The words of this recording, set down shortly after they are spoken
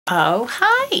Oh,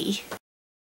 hi!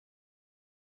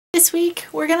 This week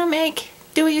we're gonna make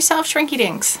do-it-yourself Shrinky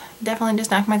Dinks. Definitely just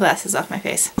knocked my glasses off my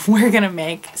face. We're gonna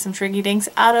make some Shrinky Dinks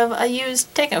out of a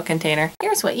used takeout container.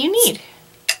 Here's what you need.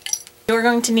 You're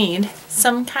going to need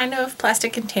some kind of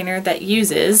plastic container that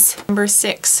uses number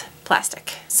 6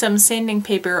 plastic. Some sanding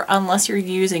paper unless you're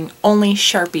using only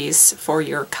Sharpies for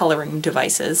your coloring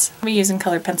devices. I'm using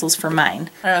colored pencils for mine.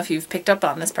 I don't know if you've picked up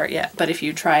on this part yet, but if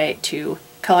you try to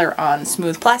color on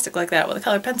smooth plastic like that with a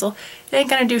colored pencil, it ain't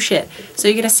gonna do shit. So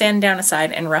you're gonna sand down a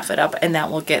side and rough it up, and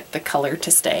that will get the color to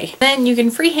stay. Then you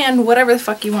can freehand whatever the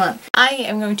fuck you want. I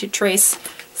am going to trace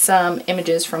some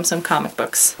images from some comic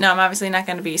books. Now I'm obviously not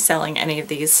going to be selling any of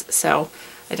these, so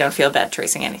I don't feel bad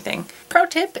tracing anything. Pro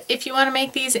tip, if you want to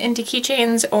make these into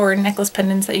keychains or necklace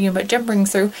pendants that you can put jump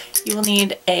rings through, you will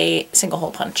need a single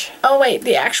hole punch. Oh wait,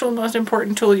 the actual most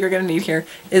important tool you're going to need here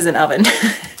is an oven.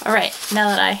 Alright, now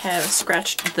that I have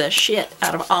scratched the shit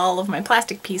out of all of my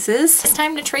plastic pieces, it's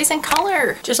time to trace and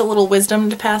color. Just a little wisdom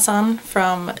to pass on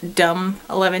from dumb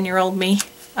 11-year-old me.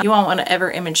 You want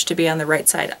whatever image to be on the right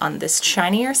side on this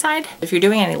shinier side. If you're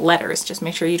doing any letters, just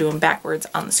make sure you do them backwards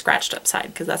on the scratched up side,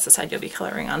 because that's the side you'll be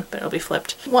coloring on, but it'll be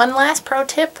flipped. One last pro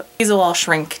tip, these will all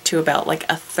shrink to about like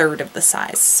 1/3 of the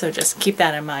size, so just keep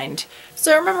that in mind.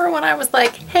 So remember when I was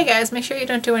like, hey guys, make sure you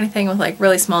don't do anything with like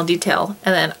really small detail,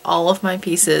 and then all of my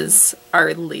pieces are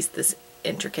at least this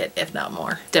intricate, if not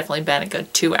more. Definitely been a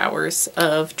good 2 hours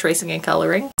of tracing and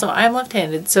coloring. So I'm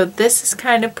left-handed, so this is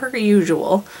kind of per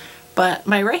usual. But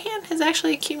my right hand has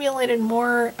actually accumulated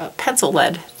more pencil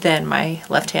lead than my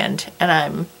left hand, and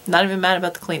I'm not even mad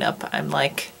about the cleanup. I'm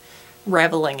like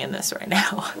reveling in this right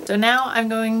now. So now I'm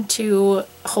going to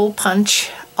hole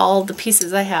punch all the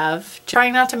pieces I have,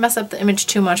 trying not to mess up the image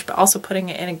too much, but also putting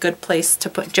it in a good place to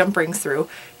put jump rings through,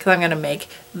 because I'm going to make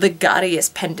the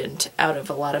gaudiest pendant out of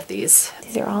a lot of these.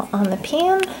 These are all on the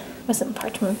pan with some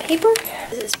parchment paper.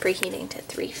 This is preheating to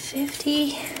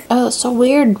 350. Oh, it's so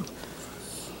weird.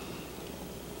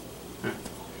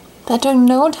 That took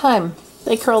no time.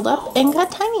 They curled up and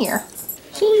got tinier.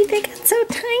 Gee, they got so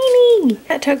tiny.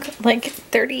 That took like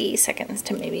 30 seconds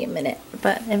to maybe a minute.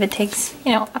 But if it takes,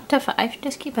 you know, up to 5,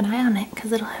 just keep an eye on it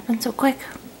because it'll happen so quick.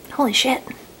 Holy shit.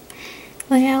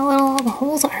 Look how little all the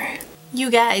holes are. You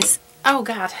guys, oh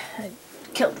god, I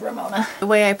killed Ramona. The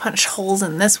way I punched holes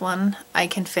in this one, I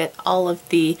can fit all of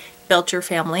the Belcher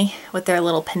family with their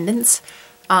little pendants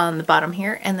on the bottom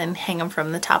here, and then hang them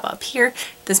from the top up here.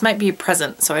 This might be a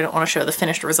present, so I don't want to show the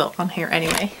finished result on here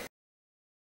anyway.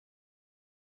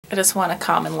 I just want to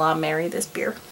common law marry this beer.